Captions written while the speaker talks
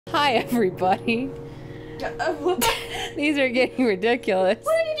Hi, everybody. These are getting ridiculous.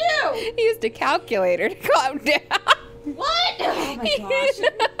 What did he do? He used a calculator to calm down. What? Oh my gosh.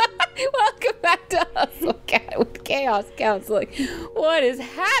 Welcome back to Hustle Cat with Chaos Counseling. What is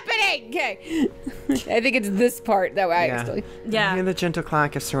happening? Okay. I think it's this part that I actually. I hear the gentle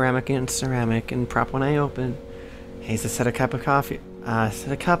clack of ceramic against ceramic, and prop when I open. Hayes has set a cup of coffee.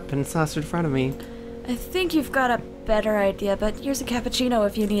 Set a cup and saucer in front of me. I think you've got a better idea, but here's a cappuccino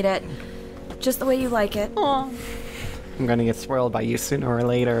if you need it. Just the way you like it. Aw. I'm gonna get spoiled by you sooner or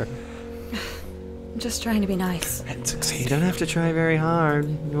later. I'm just trying to be nice. And succeed. You don't have to try very hard.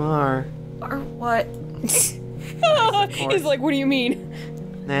 You are. Or what? He's like, what do you mean?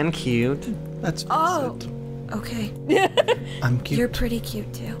 And cute. That's Oh. Vincent. Okay. I'm cute. You're pretty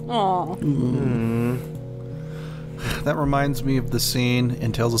cute too. Aw. That reminds me of the scene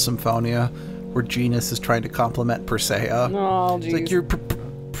in Tales of Symphonia where Genus is trying to compliment Persea. Oh, It's like, jeez. you're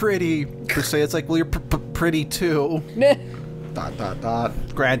pretty. Persea, it's like, well, you're pretty too. ...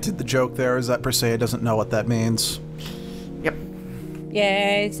 Granted, the joke there is that Persea doesn't know what that means. Yep.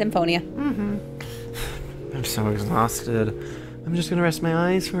 Yay, Symphonia. I'm so exhausted. I'm just gonna rest my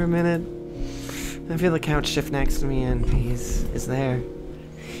eyes for a minute. I feel the couch shift next to me, and he's there.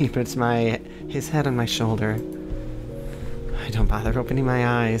 He puts his head on my shoulder. I don't bother opening my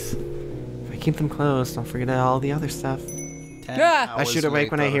eyes. If I keep them closed, I'll forget all the other stuff. Ah! I shoot awake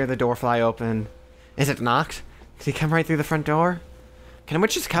when I hear the door fly open. Is it knocked? Did he come right through the front door? Can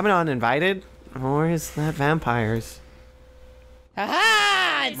witches come in uninvited? Or is that vampires?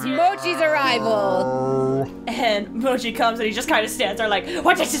 Aha! It's Mochi's arrival. And Mochi comes and he just kind of stands there like,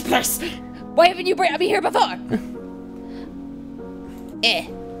 what is this place? Why haven't you brought me here before?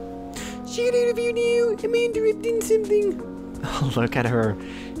 Should have you knew I'm interrupting something. Oh, look at her.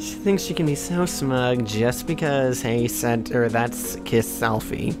 She thinks she can be so smug just because Hay sent her that kiss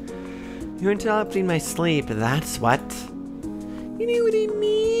selfie. You're interrupting my sleep, that's what. You know what I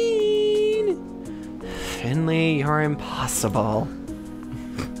mean? Finley, you're impossible.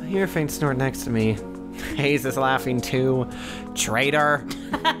 I hear a faint snort next to me. Hayes is laughing too. Traitor.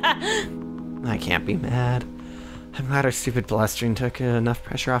 I can't be mad. I'm glad our stupid blustering took enough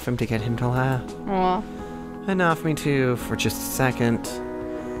pressure off him to get him to laugh. Aw. Enough me too, for just a second.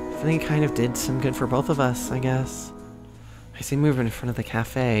 I think it kind of did some good for both of us, I guess. I see movement in front of the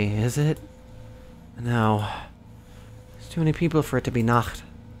cafe, is it? No. There's too many people for it to be knocked.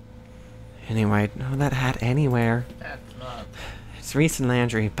 Anyway, no that hat anywhere. That's not. It's Reese and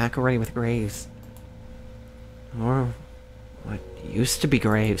Landry, back already with Graves. Or what used to be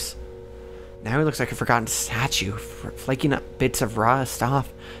Graves. Now he looks like a forgotten statue, flaking up bits of rust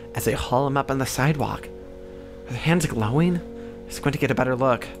off as they haul him up on the sidewalk. Are the hands glowing? I squint to get a better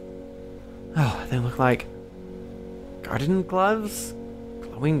look. Oh, they look like garden gloves?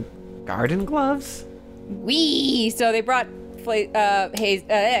 Glowing garden gloves? Wee! So they brought Graves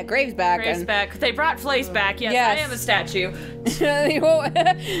back. Graves back. They brought Flace back. Yes, Yes. I am a statue.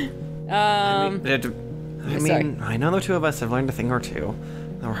 I mean, I know the two of us have learned a thing or two.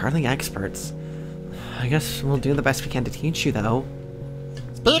 Though we're hardly experts. I guess we'll do the best we can to teach you, though.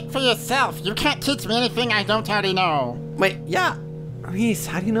 Speak for yourself. You can't teach me anything I don't already know. Wait, yeah. Reese,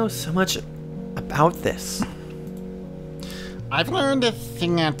 how do you know so much about this? I've learned a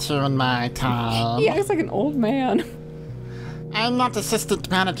thing or two in my time. He acts like an old man. I'm not assistant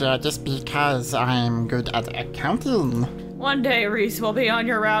manager just because I'm good at accounting. One day Reese will be on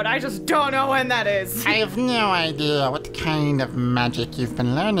your route. I just don't know when that is. I have no idea what kind of magic you've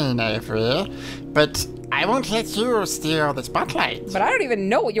been learning, Avery, but I won't let you steal the spotlight. But I don't even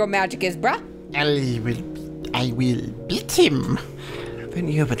know what your magic is, bruh. I will beat him. Haven't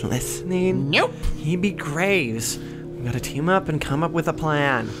you been listening? Nope. He be Graves. We gotta team up and come up with a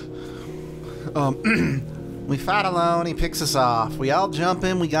plan. We fight alone, he picks us off. We all jump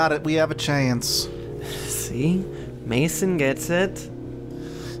in, we got it, we have a chance. See? Mason gets it.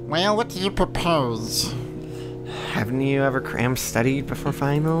 Well, what do you propose? Haven't you ever cram studied before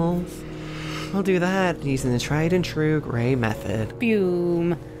finals? I'll do that using the tried and true Gray method.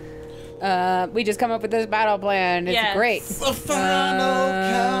 Boom. We just come up with this battle plan. It's Yes. great. The final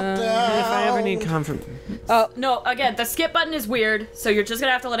countdown. If I ever need confirm... No, again, the skip button is weird, so you're just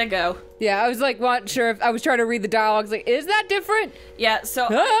gonna have to let it go. Yeah, I was like, not sure if I was trying to read the dialogues. Like, is that different? Yeah, so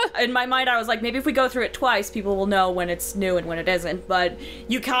in my mind, I was like, maybe if we go through it twice, people will know when it's new and when it isn't. But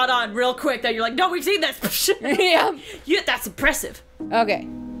you caught on real quick that you're like, no, we've seen this. Yeah. That's impressive. Okay.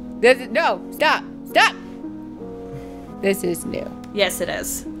 No, stop. This is new. Yes, it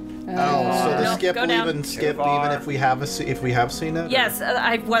is. So the No, skip go will down. even skip even if we have seen it? Yes,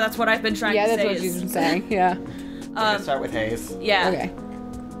 well, that's what I've been trying Yeah, to that's say. what she's been saying. Yeah. Let's start with Hayes. Yeah. Okay.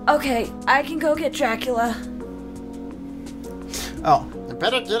 Okay, I can go get Dracula. Oh, I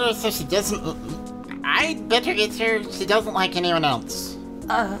better get her so she doesn't... I better get her so she doesn't like anyone else.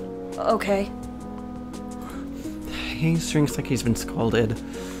 Okay. He shrinks like he's been scolded.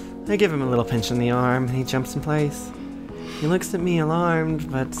 I give him a little pinch in the arm, and he jumps in place. He looks at me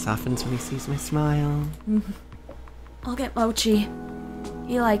alarmed, but softens when he sees my smile. I'll get Mochi.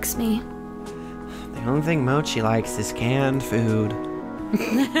 He likes me. The only thing Mochi likes is canned food.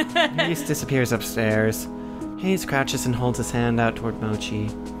 Hayes disappears upstairs. Hayes crouches and holds his hand out toward Mochi.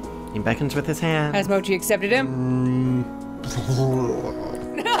 He beckons with his hand. Has Mochi accepted him?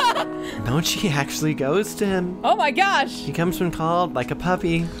 Mochi actually goes to him. Oh my gosh! He comes when called, like a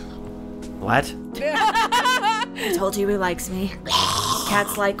puppy. What? I told you he likes me.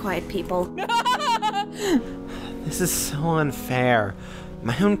 Cats like quiet people. This is so unfair.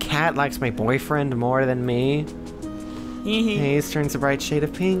 My own cat likes my boyfriend more than me. Hayes turns a bright shade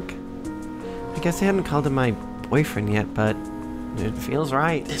of pink. I guess I hadn't called him my boyfriend yet, but it feels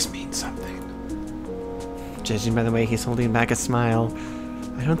right. this means something. Judging by the way he's holding back a smile,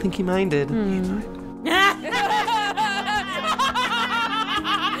 I don't think he minded.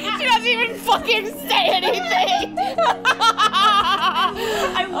 She doesn't even fucking say anything!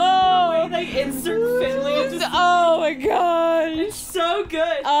 I love the way they insert Finley into Oh my gosh! so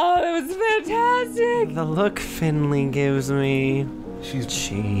good. Oh, that was fantastic! The look Finley gives me.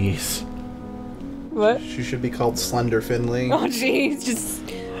 She's What? she should be called Slender Finley. Oh jeez, just...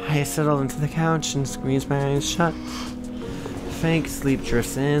 I settle into the couch and squeeze my eyes shut. Fake sleep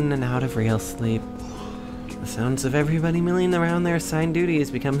drifts in and out of real sleep. The sounds of everybody milling around their assigned duties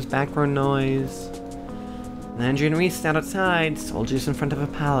becomes background noise. Landry and Reese stand outside, soldiers in front of a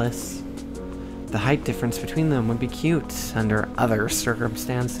palace. The height difference between them would be cute under other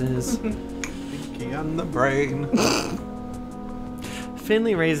circumstances. Key on the brain.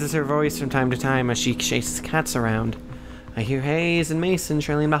 Finley raises her voice from time to time as she chases cats around. I hear Hayes and Mason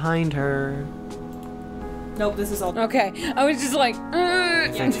trailing behind her. Nope, this is all. Okay, I was just like...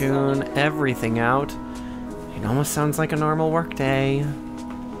 As I tune everything out, it almost sounds like a normal workday.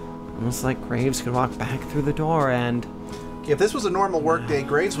 Almost like Graves could walk back through the door and... If this was a normal workday,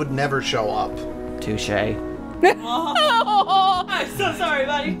 Graves would never show up. Touché. I'm so sorry,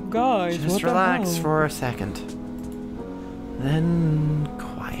 buddy. Guys, Just relax for a second. Then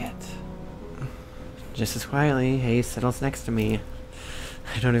quiet. Just as quietly, Hayes settles next to me.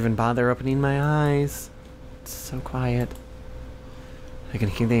 I don't even bother opening my eyes. It's so quiet. I can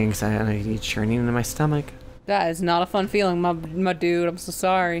hear the anxiety churning into my stomach. That is not a fun feeling, my dude. I'm so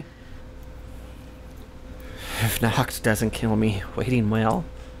sorry. If Nox doesn't kill me, waiting will.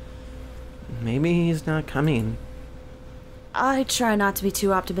 Maybe he's not coming. I try not to be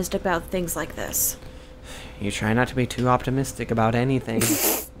too optimistic about things like this. You try not to be too optimistic about anything.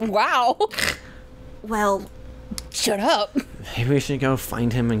 Wow. Well, Shut up. Maybe we should go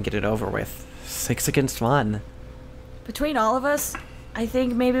find him and get it over with. 6 against 1. between all of us, I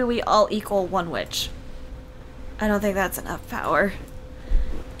think maybe we all equal one witch. I don't think that's enough power.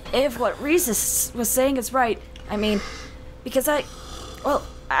 If what Reese was saying is right, I mean, because I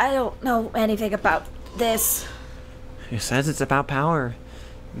don't know anything about this. Who says it's about power?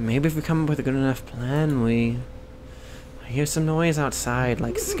 Maybe if we come up with a good enough plan, I hear some noise outside,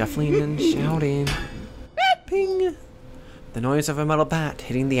 like scuffling and shouting. Ping! The noise of a metal bat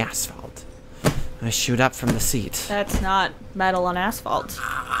hitting the asphalt. I shoot up from the seat. That's not metal on asphalt.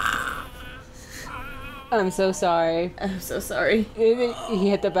 I'm so sorry. I'm so sorry. He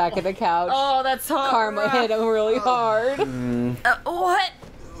hit the back of the couch. Oh, that's hard. Karma hit him really hard. What?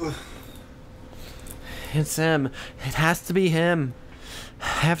 It's him. It has to be him.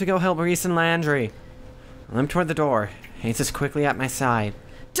 I have to go help Reese and Landry. I limp toward the door. Hayes is quickly at my side.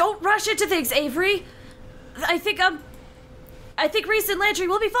 Don't rush into things, Avery. I think Reese and Landry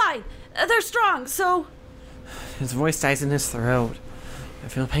will be fine. They're strong, so... His voice dies in his throat. I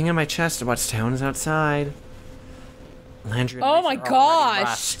feel pain in my chest at what sounds outside. Landry and Oh Reese my are already gosh.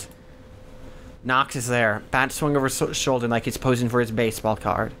 rushed. Nox is there. Bat swung over his shoulder like he's posing for his baseball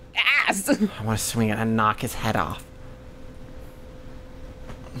card. Ass. I want to swing it and knock his head off.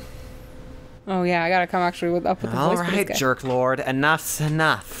 Oh yeah, I gotta come actually up with the All voice for right, this guy. jerk lord. Enough's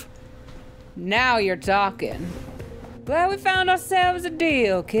enough. Now you're talking. Glad we found ourselves a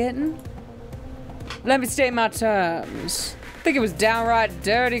deal, kitten. Let me state my terms. I think it was downright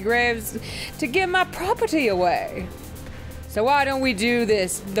dirty, Graves, to give my property away. So why don't we do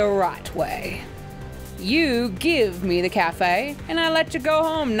this the right way? You give me the cafe, and I let you go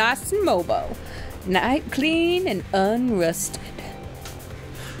home nice and mobile. Night clean and unrusted.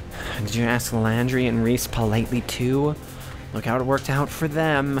 Did you ask Landry and Reese politely too? Look how it worked out for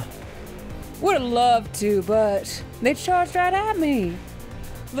them. Would have loved to, but they charged right at me.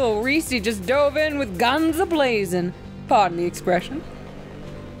 Little Reese just dove in with guns a-blazing. Pardon the expression.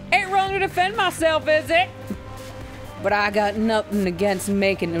 Ain't wrong to defend myself, is it? But I got nothing against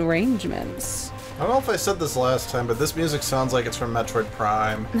making arrangements. I don't know if I said this last time, but this music sounds like it's from Metroid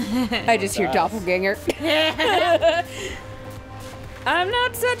Prime. I just hear doppelganger. I'm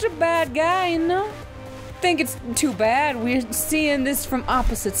not such a bad guy, you know? Think it's too bad we're seeing this from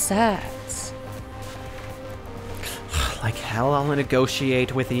opposite sides. Like hell, I'll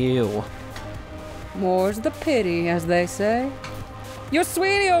negotiate with you. More's the pity, as they say. Your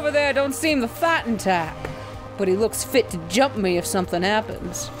sweetie over there don't seem the fighting type, but he looks fit to jump me if something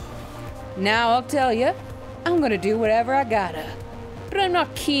happens. Now I'll tell you, I'm gonna do whatever I gotta, but I'm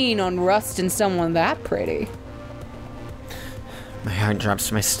not keen on rusting someone that pretty. My heart drops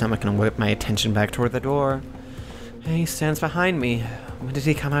to my stomach and I whip my attention back toward the door. He stands behind me. When did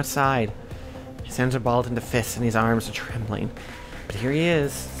he come outside? His hands are balled into fists and his arms are trembling. But here he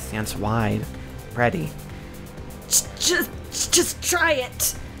is, stands wide, ready. Just try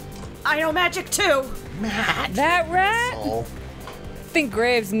it. I know magic too. That right? Oh. Think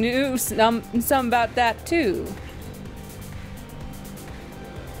Graves knew some about that too.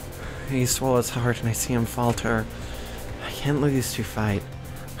 He swallows hard and I see him falter. I can't let these two fight.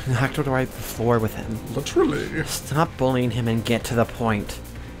 I knocked to the right floor with him. Literally. Stop bullying him and get to the point.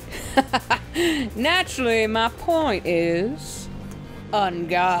 Naturally, my point is on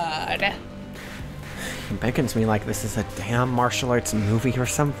guard. He beckons me like this is a damn martial arts movie or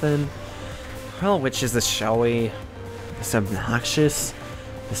something. Well, which is this showy, this obnoxious,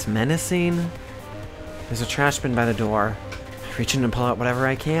 this menacing? There's a trash bin by the door. I reach in and pull out whatever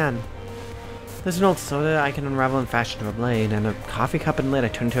I can. There's an old soda I can unravel and fashion to a blade, and a coffee cup and lid I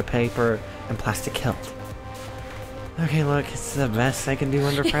turn into a paper and plastic kilt. Okay, look, it's the best I can do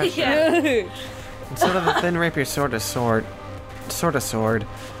under pressure. Instead of a thin rapier sword, sword,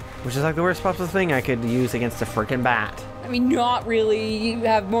 which is like the worst possible thing I could use against a frickin' bat. I mean, not really. You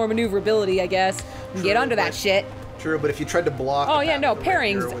have more maneuverability, I guess. You get under that shit. True, but if you tried to block. Oh the yeah, bat no, with the rapier,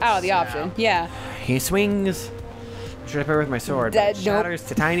 parring's it would out of the snap. option. Yeah. He swings. I trip her with my sword, but it Nope. shatters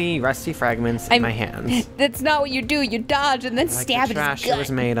to tiny, rusty fragments in my hands. That's not what you do. You dodge and then Like stab the at trash his it gut.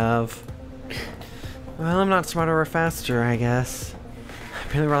 was made of. Well, I'm not smarter or faster, I guess.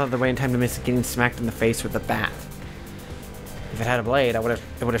 I really rather the way in time to miss getting smacked in the face with a bat. If it had a blade, it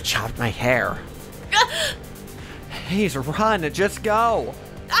would have chopped my hair. Please run, just go.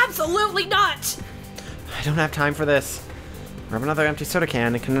 Absolutely not. I don't have time for this. Grab another empty soda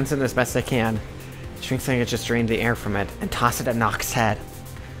can and condense it as best I can. Drink something that just drained the air from it and toss it at Nox's head.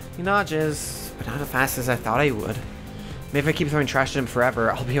 He dodges, but not as fast as I thought he would. Maybe if I keep throwing trash at him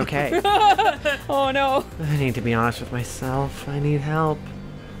forever, I'll be okay. Oh no. I need to be honest with myself. I need help.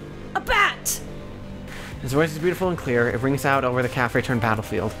 A bat. His voice is beautiful and clear. It rings out over the cafe-turned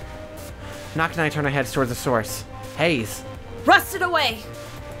battlefield. Nox and I turn our heads towards the source. Hayes. Rusted away.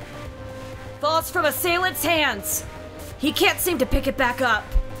 Falls from assailant's hands. He can't seem to pick it back up.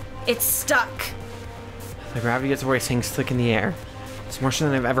 It's stuck. The gravity of his voice hangs slick in the air. It's more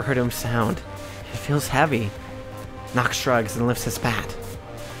than I've ever heard him sound. It feels heavy. Nox shrugs and lifts his bat.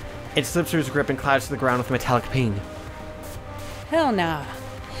 It slips through his grip and clouds to the ground with a metallic ping. Hell nah.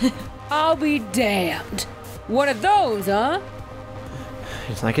 I'll be damned. One of those, huh?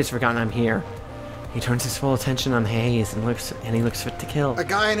 It's like he's forgotten I'm here. He turns his full attention on Hayes and he looks fit to kill. A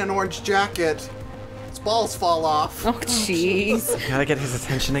guy in an orange jacket. His balls fall off. Oh, jeez. Gotta get his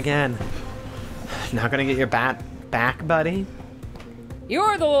attention again. Not gonna get your bat back, buddy?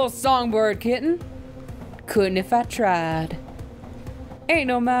 You're the little songbird kitten. Couldn't if I tried. Ain't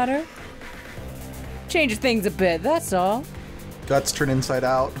no matter. Changes things a bit, that's all. Guts turn inside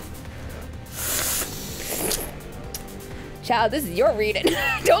out. Child, this is your reading.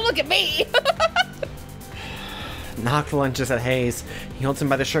 Don't look at me. Nox lunges at Hayes. He holds him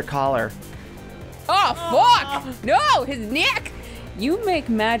by the shirt collar. Oh, fuck! No, his neck! You make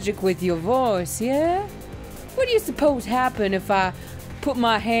magic with your voice, yeah? What do you suppose happened if I put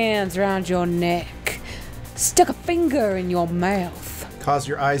my hands around your neck, stuck a finger in your mouth? Cause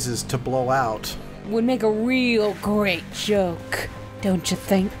your eyes to blow out. Would make a real great joke, don't you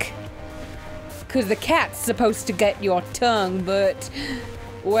think? 'Cause the cat's supposed to get your tongue, but,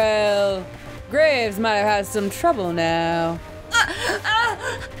 well, Graves might have had some trouble now.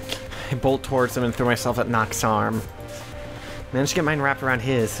 I bolt towards him and throw myself at Nox's arm. Managed to get mine wrapped around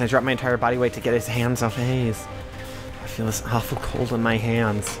his. I drop my entire body weight to get his hands off Hayes. I feel this awful cold in my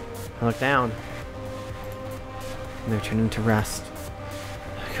hands. I look down. And they're turning to rust.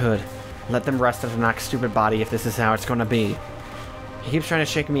 Good. Let them rest out of Nock's stupid body if this is how it's gonna be. He keeps trying to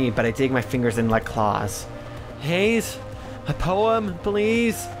shake me, but I dig my fingers in like claws. Hayes, a poem,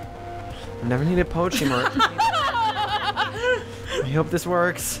 please. I never needed poetry more. I hope this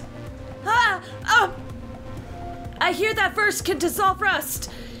works. I hear that verse can dissolve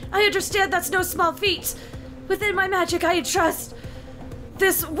rust. I understand that's no small feat. Within my magic I entrust.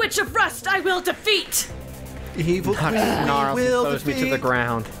 This witch of rust I will defeat. Evil Nock queen snarls and will throws me to the defeat.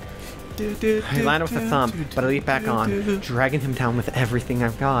 ground. I land with a thump, but I leap back on, dragging him down with everything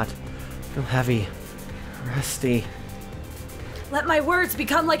I've got. Feel heavy, rusty. Let my words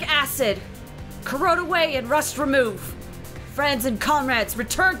become like acid. Corrode away and rust remove. Friends and comrades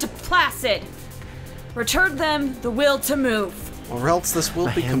return to placid. Return them the will to move. Or else this will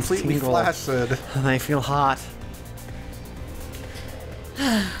My be hands completely tingle. flaccid. And I feel hot.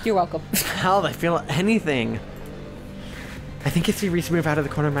 You're welcome. Hell, I feel anything. I think I see Reese move out of the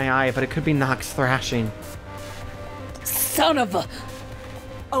corner of my eye, but it could be Nock's thrashing. Son of a...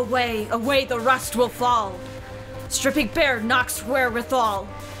 Away, away the rust will fall. Stripping bare Nock's wherewithal.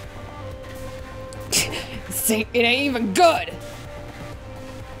 It ain't even good.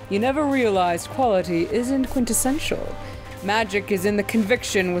 You never realized quality isn't quintessential. Magic is in the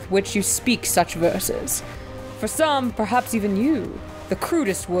conviction with which you speak such verses. For some, perhaps even you, the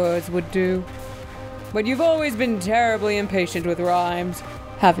crudest words would do. But you've always been terribly impatient with rhymes,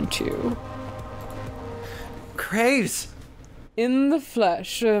 haven't you? Graves! In the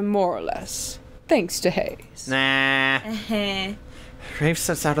flesh, more or less. Thanks to Hayes. Nah. Heh. Graves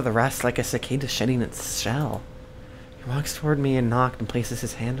steps out of the rest like a cicada shedding its shell. He walks toward me and Nock and places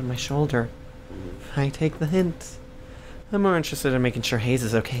his hand on my shoulder. I take the hint. I'm more interested in making sure Hayes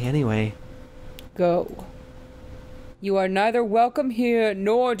is okay anyway. Go. You are neither welcome here,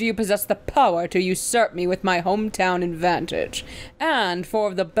 nor do you possess the power to usurp me with my hometown advantage, and four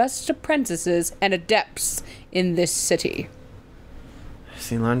of the best apprentices and adepts in this city. I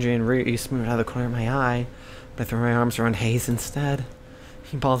see Landry and Reese move out of the corner of my eye, but I throw my arms around Hayes instead.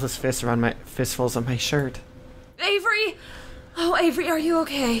 He balls his fists around my fistfuls of my shirt. Avery! Oh, Avery, are you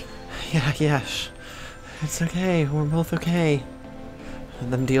okay? Yeah, it's okay. We're both okay.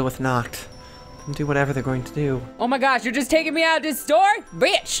 Let them deal with Nock. Let them do whatever they're going to do. Oh my gosh, you're just taking me out of this store?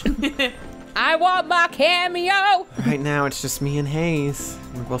 Bitch! I want my cameo! Right now, it's just me and Hayes.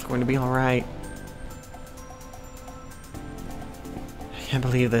 We're both going to be alright. I can't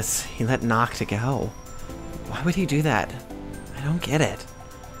believe this. He let Nock to go. Why would he do that? I don't get it.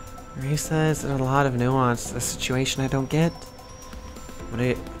 Ray says there's a lot of nuance to the situation I don't get. What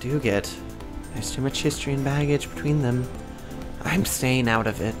I do get, there's too much history and baggage between them. I'm staying out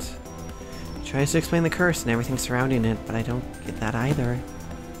of it. He tries to explain the curse and everything surrounding it, but I don't get that either.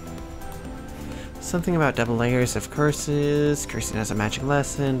 Something about double layers of curses, cursing as a magic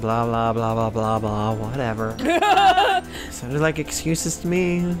lesson, blah blah blah blah blah blah, whatever. Sounded like excuses to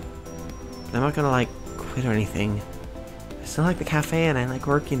me. But I'm not gonna like quit or anything. I still like the cafe and I like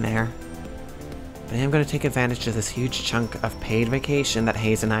working there. But I am gonna take advantage of this huge chunk of paid vacation that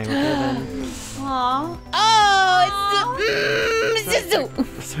Hayes and I were given. Aww.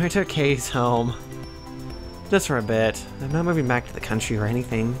 So I took Hayes home. Just for a bit. I'm not moving back to the country or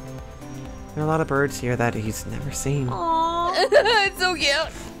anything. There are a lot of birds here that he's never seen. Aww. It's so cute.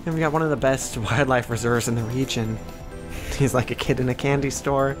 And we got one of the best wildlife reserves in the region. He's like a kid in a candy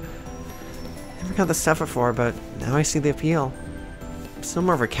store. Never got the stuff before, but now I see the appeal. I'm still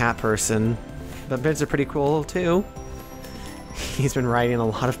more of a cat person, but birds are pretty cool too. He's been writing a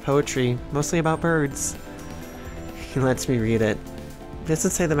lot of poetry, mostly about birds. He lets me read it. He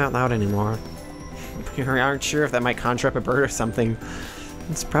doesn't say them out loud anymore. We aren't sure if that might conjure up a bird or something.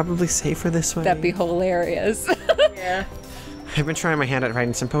 It's probably safer this way. That'd be hilarious. Yeah. I've been trying my hand at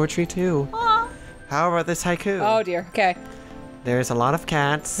writing some poetry too. Aww. How about this haiku? Oh dear, okay. There's a lot of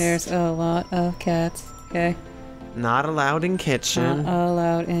cats. There's a lot of cats. Okay. Not allowed in kitchen. Not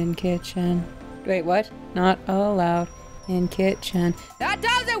allowed in kitchen. Wait, what? Not allowed in kitchen. That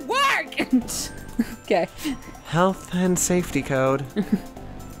doesn't work! Okay. Health and safety code.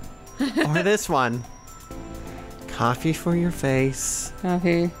 Or this one. Coffee for your face.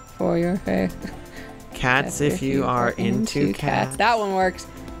 Coffee for your face. Cats if you are into cats. That one works.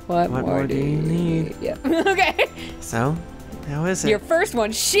 What more do you need? Yeah. Okay. So, how is it? Your first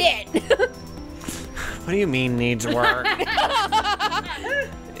one, shit. What do you mean needs work?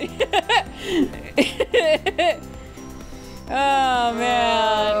 Oh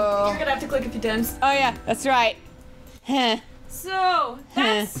man. You're gonna have to click a few times. Oh yeah, that's right. Huh. So,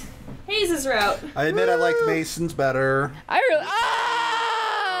 that's Hayes' route. I admit I liked Mason's better. I really.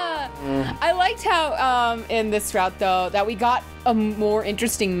 Ah! I liked how in this route though that we got a more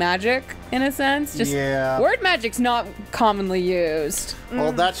interesting magic in a sense. Just Yeah. word magic's not commonly used.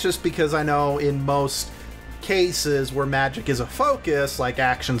 Well, that's just because I know in most cases where magic is a focus, like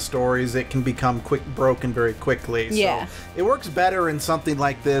action stories, it can become broken very quickly. Yeah. So it works better in something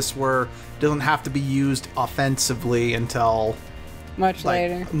like this where it doesn't have to be used offensively until Much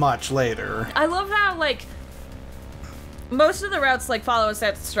later. much later. I love how like most of the routes like follow a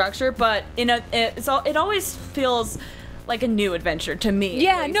set structure, but it always feels like a new adventure to me. at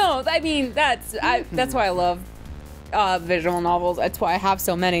Yeah, least. no, I mean that's why I love visual novels. That's why I have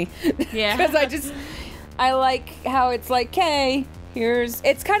so many. Yeah. Because I like how it's like, okay,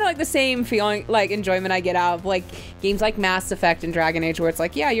 it's kind of like the same feeling, like enjoyment I get out of like games like Mass Effect and Dragon Age, where it's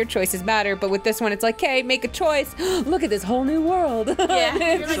like, yeah, your choices matter, but with this one, it's like, okay, make a choice. Look at this whole new world. Yeah.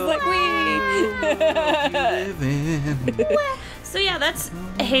 It's You're like So yeah, that's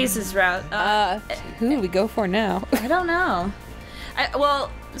Haze's route. who do we go for now? I don't know.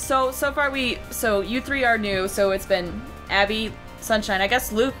 So far you three are new. So it's been Abby, Sunshine. I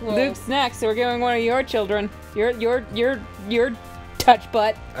guess Luke will. Luke's next, so we're going one of your children. Your touch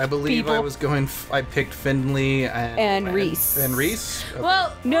butt. I believe I people. was going. I picked Finley And Reese. And Reese. Okay.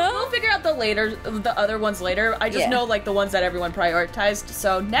 Well, No? we'll figure out the other ones later. I just Yeah. know like the ones that everyone prioritized.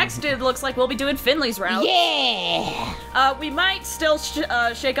 So next, it looks like we'll be doing Finley's route. Yeah. We might still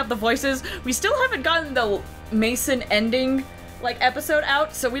shake up the voices. We still haven't gotten the Mason ending episode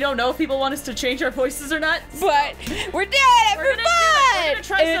out, so we don't know if people want us to change our voices or not. But we're doing it We're for gonna do it. fun. We're gonna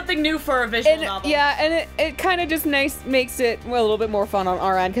try something new for a visual novel. Yeah, and it kind of just makes it a little bit more fun on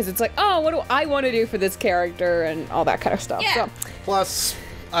our end because it's like, oh, what do I want to do for this character and all that kind of stuff. Yeah. So, Plus,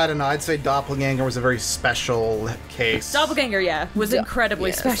 I don't know. I'd say Doppelganger was a very special case. Doppelganger, was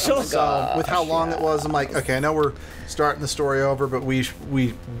incredibly special. So with how long it was, I'm like, okay, I know we're starting the story over, but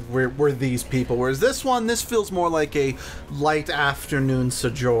we're these people. Whereas this feels more like a light afternoon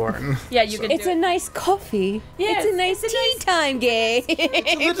sojourn. Yeah, you can. it's a nice coffee. Yes, it's a nice tea time game.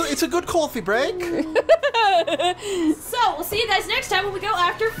 It's a good coffee break. So we'll see you guys next time when we go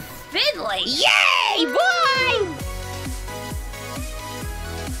after Finley. Yay! Boy!